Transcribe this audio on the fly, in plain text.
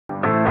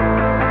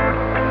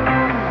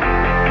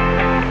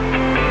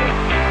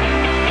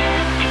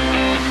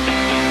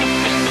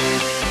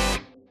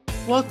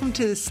welcome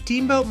to the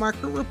Steamboat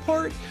Market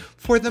Report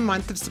for the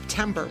month of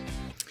September.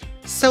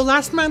 So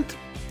last month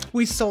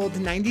we sold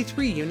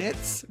 93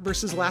 units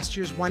versus last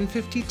year's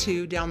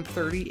 152, down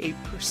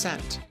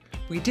 38%.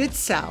 We did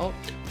sell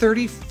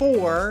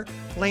 34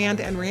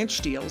 land and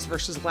ranch deals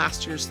versus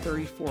last year's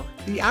 34.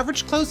 The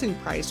average closing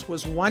price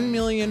was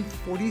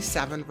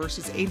 $1,047,000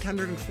 versus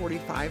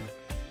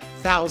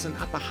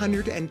 $845,000, up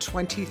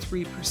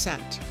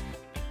 123%.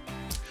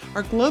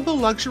 Our global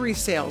luxury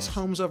sales,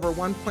 homes over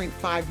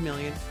 $1.5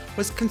 million,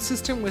 was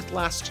consistent with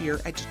last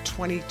year at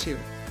 22.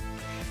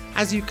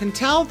 As you can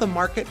tell, the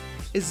market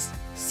is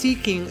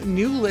seeking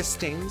new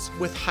listings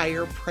with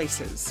higher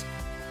prices.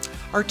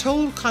 Our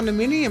total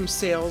condominium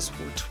sales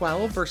were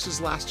 12 versus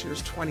last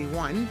year's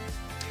 21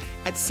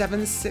 at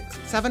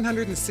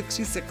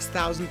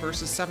 $766,000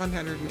 versus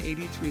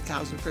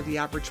 $783,000 for the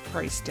average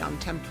price, down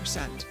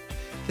 10%.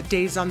 The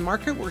days on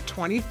market were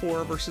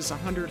 24 versus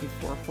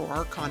 104 for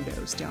our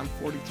condos, down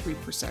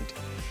 43%.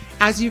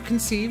 As you can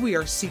see, we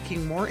are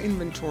seeking more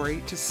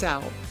inventory to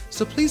sell,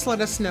 so please let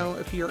us know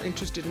if you're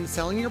interested in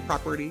selling your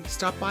property.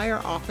 Stop by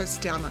our office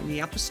down on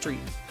Yampa Street.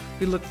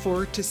 We look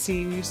forward to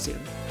seeing you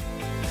soon.